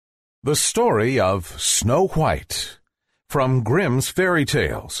The Story of Snow White, from Grimm's Fairy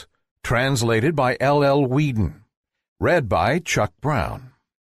Tales, translated by L.L. Whedon, read by Chuck Brown.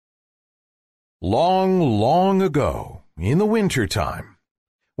 Long, long ago, in the winter time,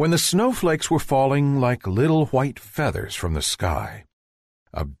 when the snowflakes were falling like little white feathers from the sky,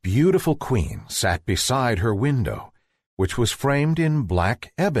 a beautiful queen sat beside her window, which was framed in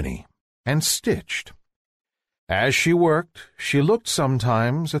black ebony and stitched. As she worked, she looked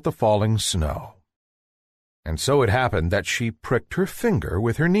sometimes at the falling snow. And so it happened that she pricked her finger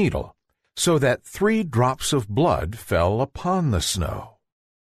with her needle, so that 3 drops of blood fell upon the snow.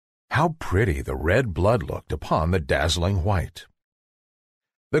 How pretty the red blood looked upon the dazzling white!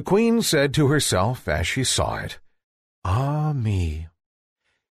 The queen said to herself as she saw it, "Ah me!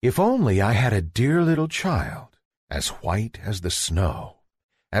 If only I had a dear little child, as white as the snow,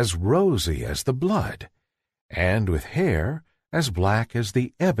 as rosy as the blood, and with hair as black as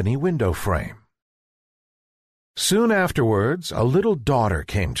the ebony window frame." Soon afterwards a little daughter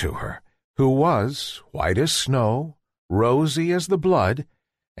came to her, who was white as snow, rosy as the blood,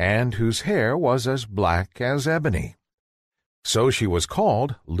 and whose hair was as black as ebony. So she was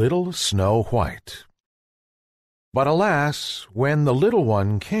called Little Snow White. But alas, when the little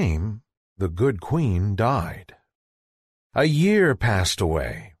one came, the good queen died. A year passed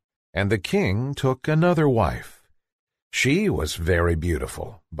away, and the king took another wife. She was very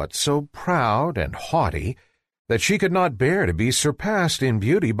beautiful, but so proud and haughty that she could not bear to be surpassed in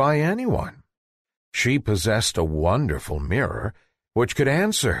beauty by anyone. She possessed a wonderful mirror, which could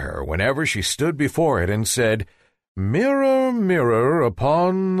answer her whenever she stood before it and said, "Mirror, mirror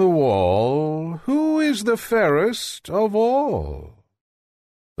upon the wall, who is the fairest of all?"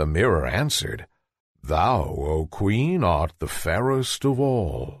 The mirror answered, "Thou, O queen, art the fairest of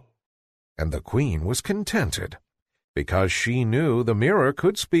all." And the queen was contented, because she knew the mirror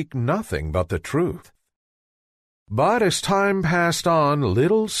could speak nothing but the truth. But as time passed on,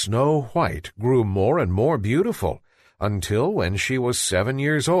 Little Snow White grew more and more beautiful, until when she was 7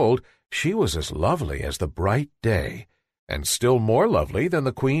 years old, she was as lovely as the bright day, and still more lovely than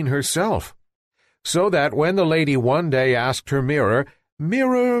the queen herself. So that when the lady one day asked her mirror,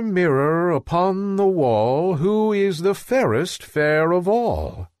 "Mirror, mirror upon the wall, who is the fairest fair of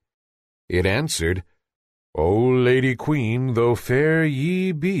all?" it answered, "O Lady Queen, though fair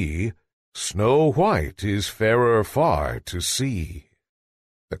ye be, Snow White is fairer far to see."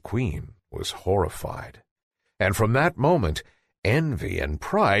 The queen was horrified, and from that moment envy and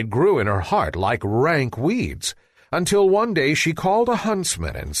pride grew in her heart like rank weeds, until one day she called a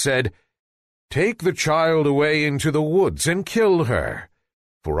huntsman and said, "Take the child away into the woods and kill her,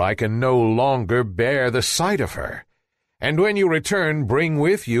 for I can no longer bear the sight of her. And when you return, bring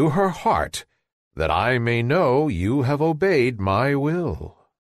with you her heart, that I may know you have obeyed my will."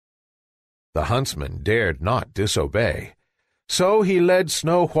 The huntsman dared not disobey, so he led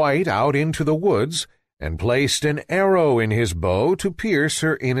Snow White out into the woods and placed an arrow in his bow to pierce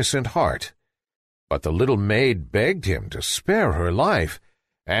her innocent heart. But the little maid begged him to spare her life,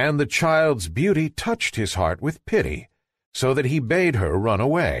 and the child's beauty touched his heart with pity, so that he bade her run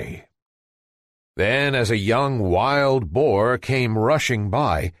away. Then, as a young wild boar came rushing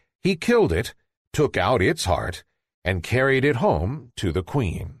by, he killed it, took out its heart, and carried it home to the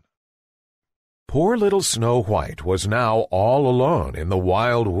queen. Poor little Snow White was now all alone in the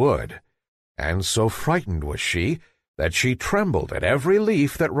wild wood, and so frightened was she that she trembled at every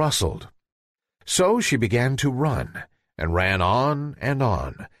leaf that rustled. So she began to run, and ran on and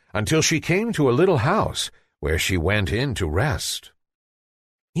on, until she came to a little house, where she went in to rest.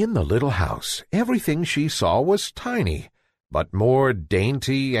 In the little house everything she saw was tiny, but more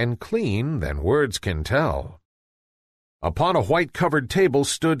dainty and clean than words can tell. Upon a white-covered table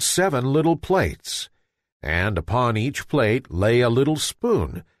stood 7 little plates, and upon each plate lay a little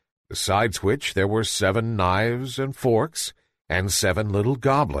spoon, besides which there were 7 knives and forks, and 7 little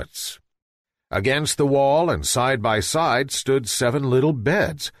goblets. Against the wall and side by side stood 7 little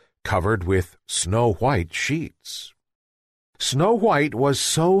beds, covered with snow-white sheets. Snow White was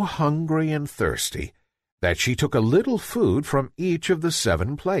so hungry and thirsty that she took a little food from each of the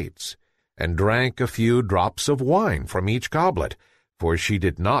 7 plates, and drank a few drops of wine from each goblet, for she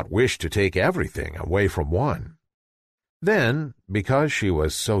did not wish to take everything away from one. Then, because she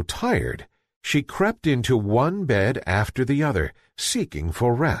was so tired, she crept into one bed after the other, seeking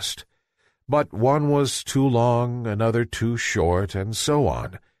for rest. But one was too long, another too short, and so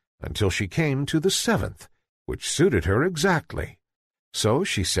on, until she came to the 7th, which suited her exactly. So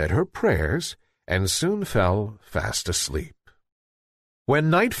she said her prayers, and soon fell fast asleep. When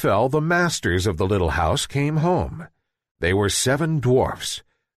night fell, the masters of the little house came home. They were 7 dwarfs,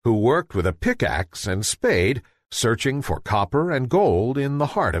 who worked with a pickaxe and spade, searching for copper and gold in the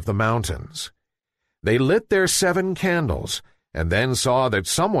heart of the mountains. They lit their 7 candles, and then saw that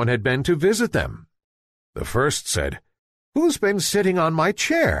someone had been to visit them. The first said, "Who's been sitting on my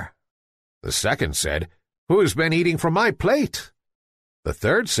chair?" The second said, "Who's been eating from my plate?" The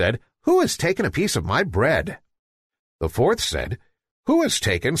third said, "Who has taken a piece of my bread?" The fourth said, "Who has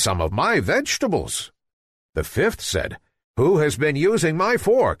taken some of my vegetables?" The fifth said, "Who has been using my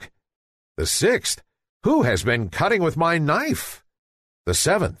fork?" The sixth, "Who has been cutting with my knife?" The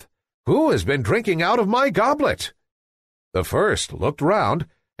seventh, "Who has been drinking out of my goblet?" The first looked round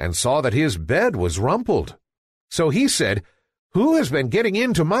and saw that his bed was rumpled. So he said, "Who has been getting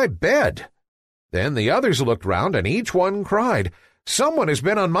into my bed?" Then the others looked round, and each one cried, "Someone has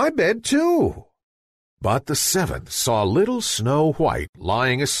been on my bed too." But the seventh saw little Snow White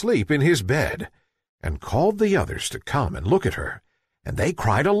lying asleep in his bed, and called the others to come and look at her, and they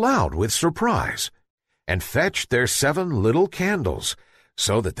cried aloud with surprise, and fetched their 7 little candles,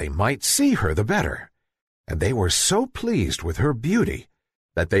 so that they might see her the better. And they were so pleased with her beauty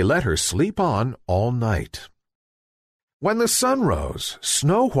that they let her sleep on all night. When the sun rose,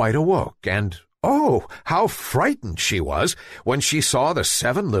 Snow White awoke, and oh, how frightened she was when she saw the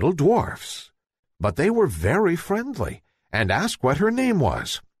 7 little dwarfs. But they were very friendly, and asked what her name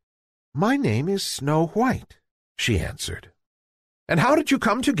was. "My name is Snow White," she answered. "And how did you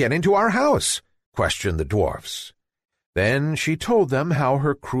come to get into our house?" questioned the dwarfs. Then she told them how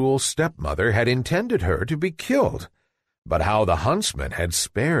her cruel stepmother had intended her to be killed, but how the huntsman had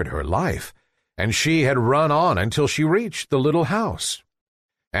spared her life, and she had run on until she reached the little house.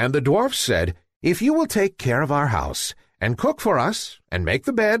 And the dwarfs said, "If you will take care of our house, and cook for us, and make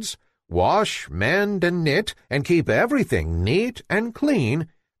the beds, wash, mend, and knit, and keep everything neat and clean,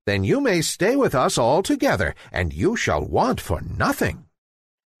 then you may stay with us altogether, and you shall want for nothing."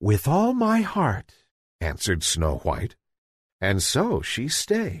 "With all my heart," answered Snow White. And so she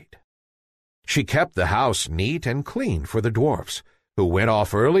stayed. She kept the house neat and clean for the dwarfs, who went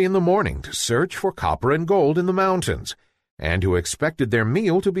off early in the morning to search for copper and gold in the mountains, and who expected their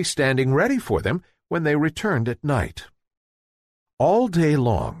meal to be standing ready for them when they returned at night. All day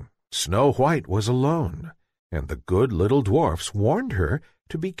long, Snow White was alone, and the good little dwarfs warned her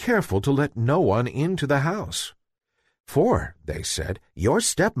to be careful to let no one into the house. "For," they said, "your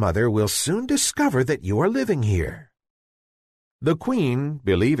stepmother will soon discover that you are living here." The queen,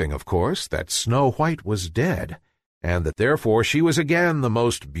 believing, of course, that Snow White was dead, and that therefore she was again the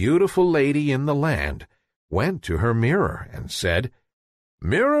most beautiful lady in the land, went to her mirror and said,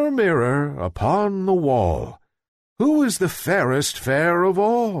 "Mirror, mirror, upon the wall, who is the fairest fair of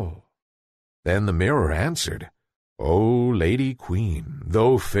all?" Then the mirror answered, "O Lady Queen,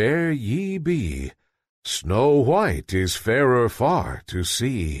 though fair ye be, Snow White is fairer far to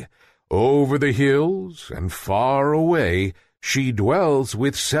see. Over the hills and far away she dwells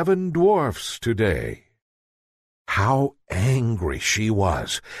with 7 dwarfs today." How angry she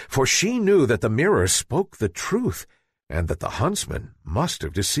was, for she knew that the mirror spoke the truth, and that the huntsman must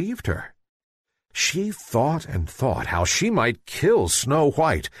have deceived her. She thought and thought how she might kill Snow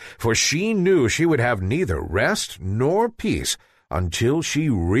White, for she knew she would have neither rest nor peace until she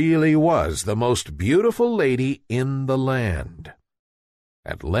really was the most beautiful lady in the land.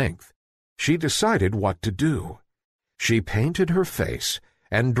 At length, she decided what to do. She painted her face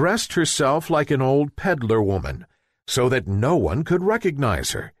and dressed herself like an old peddler woman, so that no one could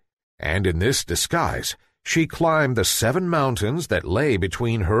recognize her, and in this disguise she climbed the 7 mountains that lay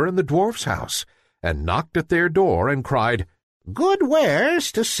between her and the dwarf's house, and knocked at their door and cried, "Good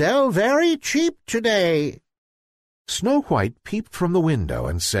wares to sell very cheap today." Snow White peeped from the window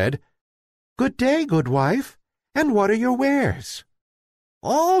and said, "Good day, good wife, and what are your wares?"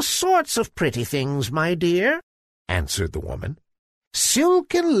 "All sorts of pretty things, my dear," answered the woman.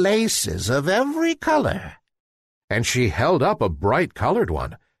 "Silken laces of every color." And she held up a bright-colored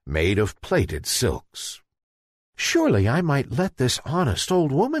one, made of plaited silks. "Surely I might let this honest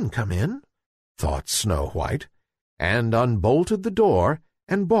old woman come in," thought Snow White, and unbolted the door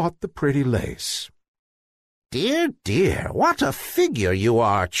and bought the pretty lace. "Dear, dear, what a figure you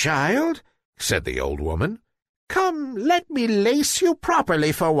are, child," said the old woman. "Come, let me lace you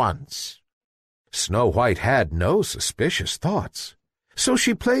properly for once." Snow White had no suspicious thoughts, so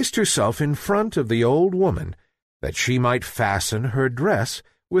she placed herself in front of the old woman that she might fasten her dress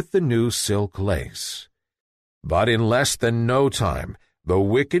with the new silk lace. But in less than no time the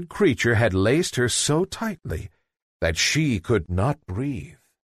wicked creature had laced her so tightly that she could not breathe,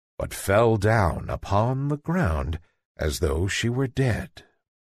 but fell down upon the ground as though she were dead.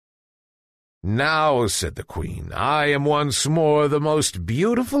 "Now," said the queen, "I am once more the most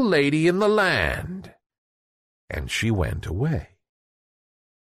beautiful lady in the land." And she went away.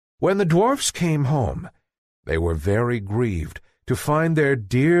 When the dwarfs came home, they were very grieved to find their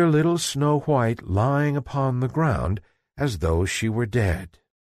dear little Snow White lying upon the ground as though she were dead.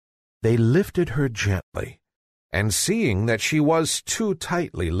 They lifted her gently, and seeing that she was too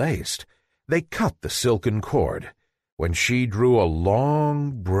tightly laced, they cut the silken cord, when she drew a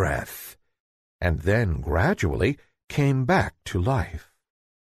long breath, and then gradually came back to life.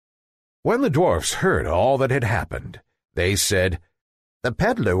 When the dwarfs heard all that had happened, they said, "The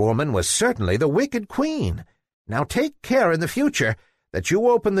peddler woman was certainly the wicked queen. Now take care in the future that you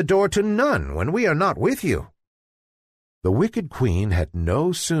open the door to none when we are not with you." The wicked queen had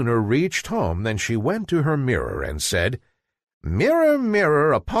no sooner reached home than she went to her mirror and said, "Mirror,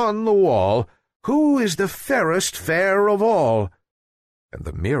 mirror upon the wall, who is the fairest fair of all?" And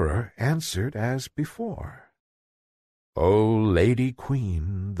the mirror answered as before, "O Lady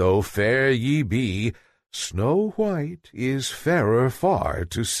Queen, though fair ye be, Snow White is fairer far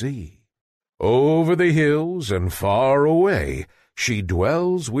to see. Over the hills and far away, she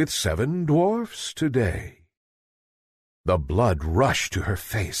dwells with 7 dwarfs today." The blood rushed to her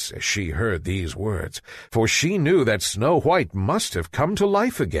face as she heard these words, for she knew that Snow White must have come to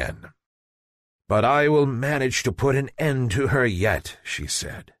life again. "But I will manage to put an end to her yet," she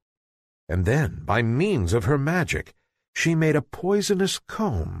said. And then, by means of her magic, she made a poisonous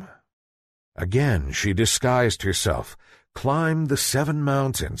comb. Again she disguised herself, climbed the 7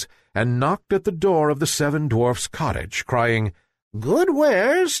 mountains, and knocked at the door of the 7 dwarfs' cottage, crying, "Good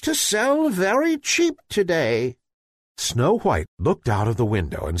wares to sell very cheap today." Snow White looked out of the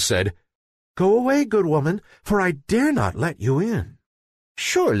window and said, "Go away, good woman, for I dare not let you in."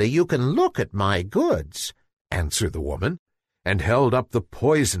 "Surely you can look at my goods," answered the woman, and held up the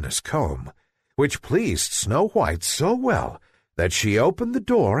poisonous comb, which pleased Snow White so well that she opened the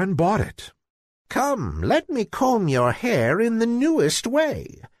door and bought it. "Come, let me comb your hair in the newest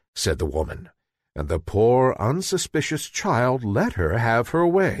way," said the woman, and the poor unsuspicious child let her have her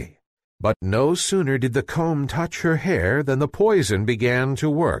way. But no sooner did the comb touch her hair than the poison began to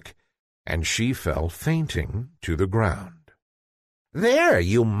work, and she fell fainting to the ground. "There,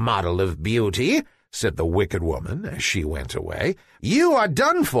 you model of beauty," said the wicked woman as she went away. "You are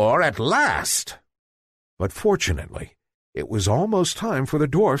done for at last." But fortunately, it was almost time for the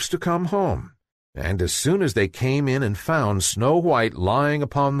dwarfs to come home, and as soon as they came in and found Snow White lying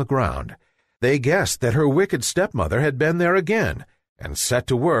upon the ground, they guessed that her wicked stepmother had been there again, and set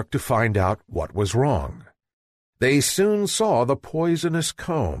to work to find out what was wrong. They soon saw the poisonous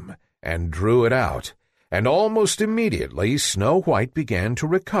comb, and drew it out, and almost immediately Snow White began to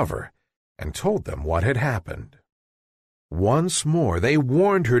recover, and told them what had happened. Once more they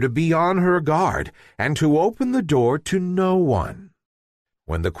warned her to be on her guard, and to open the door to no one.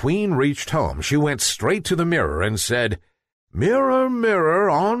 When the queen reached home, she went straight to the mirror and said, "Mirror, mirror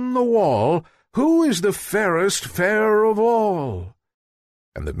on the wall, who is the fairest fair of all?"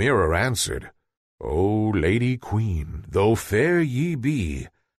 And the mirror answered, "O Lady Queen, though fair ye be,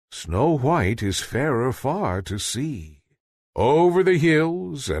 Snow White is fairer far to see. Over the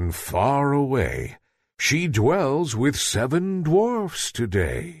hills and far away, she dwells with 7 dwarfs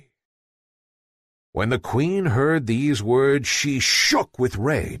today." When the queen heard these words, she shook with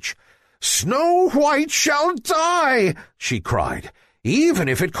rage. "Snow White shall die," she cried, "even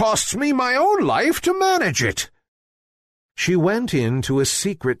if it costs me my own life to manage it." She went into a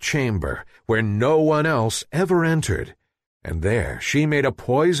secret chamber where no one else ever entered, and there she made a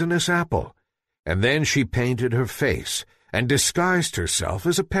poisonous apple, and then she painted her face and disguised herself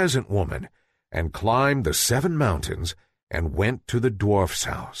as a peasant woman, and climbed the 7 mountains and went to the dwarf's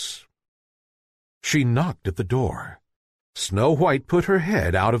house. She knocked at the door. Snow White put her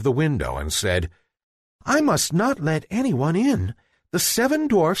head out of the window and said, "I must not let anyone in. The 7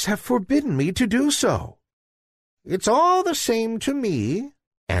 dwarfs have forbidden me to do so." "It's all the same to me,"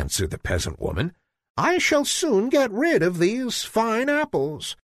 answered the peasant woman. "I shall soon get rid of these fine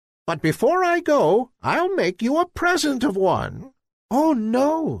apples. But before I go, I'll make you a present of one." "Oh,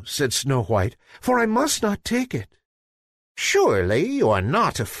 no," said Snow White, "for I must not take it." "Surely you are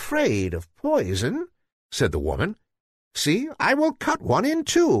not afraid of poison," said the woman. "See, I will cut one in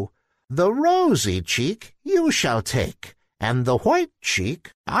 2. The rosy cheek you shall take, and the white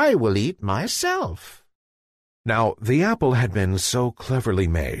cheek I will eat myself." Now the apple had been so cleverly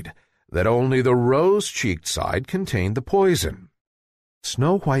made that only the rose-cheeked side contained the poison.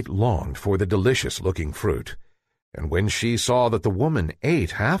 Snow White longed for the delicious-looking fruit, and when she saw that the woman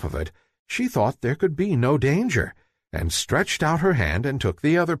ate half of it, she thought there could be no danger, and stretched out her hand and took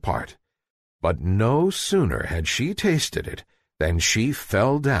the other part. But no sooner had she tasted it than she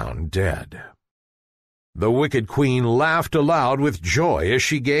fell down dead. The wicked queen laughed aloud with joy as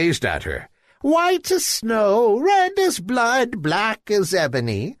she gazed at her. "White as snow, red as blood, black as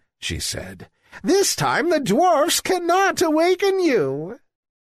ebony," she said. "This time the dwarfs cannot awaken you."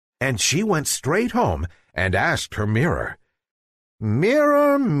 And she went straight home and asked her mirror,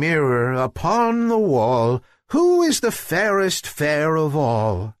 "Mirror, mirror upon the wall, who is the fairest fair of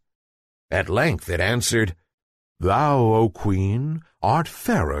all?" At length it answered, "Thou, O queen, art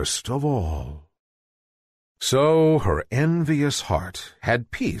fairest of all." So her envious heart had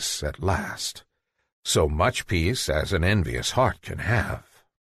peace at last, so much peace as an envious heart can have.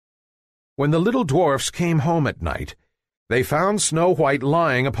 When the little dwarfs came home at night, they found Snow White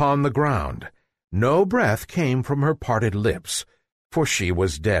lying upon the ground. No breath came from her parted lips, for she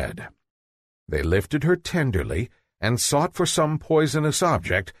was dead. They lifted her tenderly and sought for some poisonous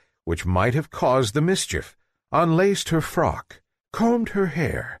object which might have caused the mischief, unlaced her frock, combed her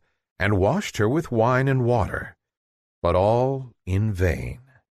hair, and washed her with wine and water. But all in vain.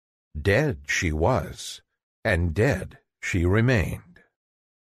 Dead she was, and dead she remained.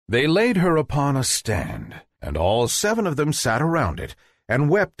 They laid her upon a stand, and all 7 of them sat around it, and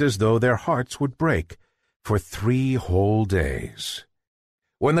wept as though their hearts would break, for 3 whole days.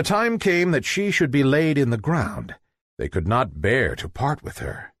 When the time came that she should be laid in the ground, they could not bear to part with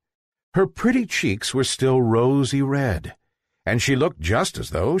her. Her pretty cheeks were still rosy red, and she looked just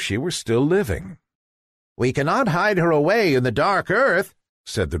as though she were still living. "We cannot hide her away in the dark earth,"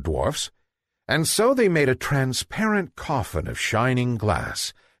 said the dwarfs, and so they made a transparent coffin of shining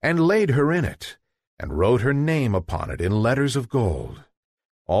glass, and laid her in it, and wrote her name upon it in letters of gold.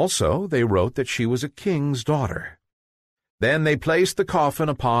 Also they wrote that she was a king's daughter. Then they placed the coffin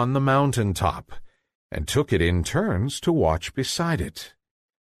upon the mountain top, and took it in turns to watch beside it.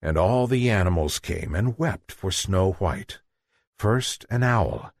 And all the animals came and wept for Snow White, first an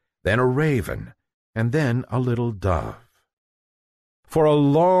owl, then a raven, and then a little dove. For a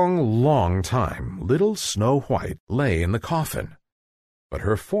long, long time little Snow White lay in the coffin, but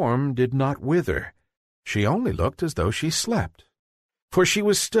her form did not wither. She only looked as though she slept, for she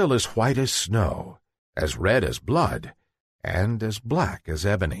was still as white as snow, as red as blood, and as black as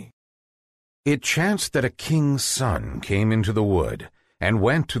ebony. It chanced that a king's son came into the wood, and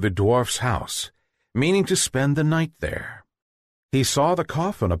went to the dwarf's house, meaning to spend the night there. He saw the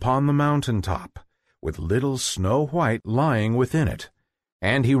coffin upon the mountain top, with little Snow White lying within it,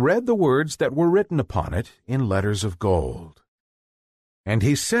 and he read the words that were written upon it in letters of gold. And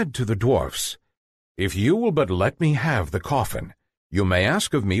he said to the dwarfs, "If you will but let me have the coffin, you may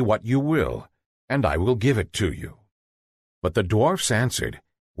ask of me what you will, and I will give it to you." But the dwarfs answered,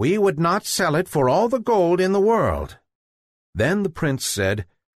 "We would not sell it for all the gold in the world." Then the prince said,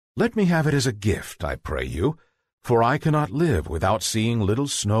 "Let me have it as a gift, I pray you, for I cannot live without seeing little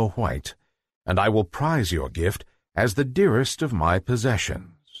Snow White, and I will prize your gift as the dearest of my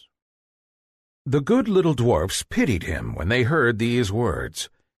possessions." The good little dwarfs pitied him when they heard these words,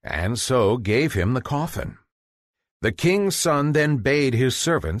 and so gave him the coffin. The king's son then bade his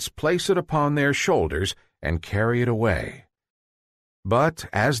servants place it upon their shoulders and carry it away. But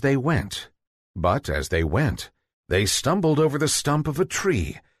as they went, they stumbled over the stump of a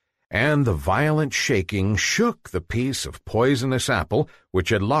tree, and the violent shaking shook the piece of poisonous apple which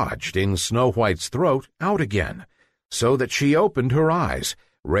had lodged in Snow White's throat out again, so that she opened her eyes,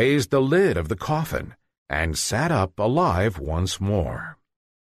 raised the lid of the coffin, and sat up alive once more.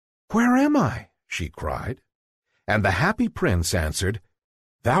 "Where am I?" she cried. And the happy prince answered,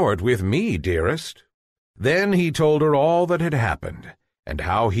 "Thou art with me, dearest." Then he told her all that had happened, and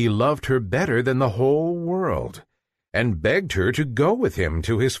how he loved her better than the whole world, and begged her to go with him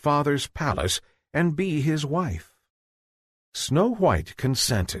to his father's palace and be his wife. Snow White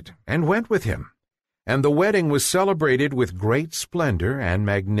consented and went with him, and the wedding was celebrated with great splendor and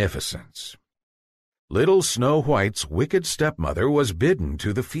magnificence. Little Snow White's wicked stepmother was bidden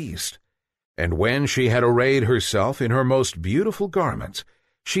to the feast, and when she had arrayed herself in her most beautiful garments,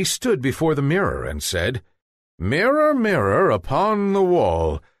 she stood before the mirror and said, "Mirror, mirror upon the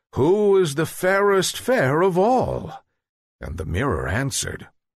wall, who is the fairest fair of all?" And the mirror answered,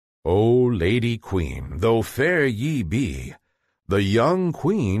 "O Lady Queen, though fair ye be, the young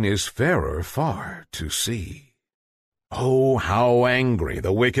queen is fairer far to see." Oh, how angry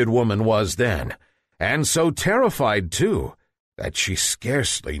the wicked woman was then, and so terrified too, that she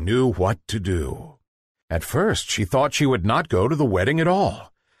scarcely knew what to do. At first she thought she would not go to the wedding at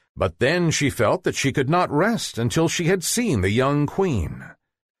all, but then she felt that she could not rest until she had seen the young queen.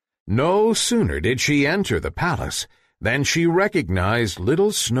 No sooner did she enter the palace than she recognized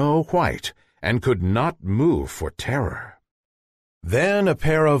little Snow White, and could not move for terror. Then a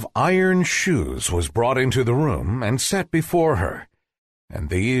pair of iron shoes was brought into the room and set before her, and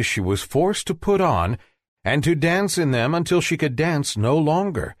these she was forced to put on and to dance in them until she could dance no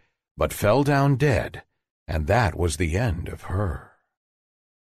longer, but fell down dead, and that was the end of her.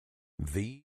 The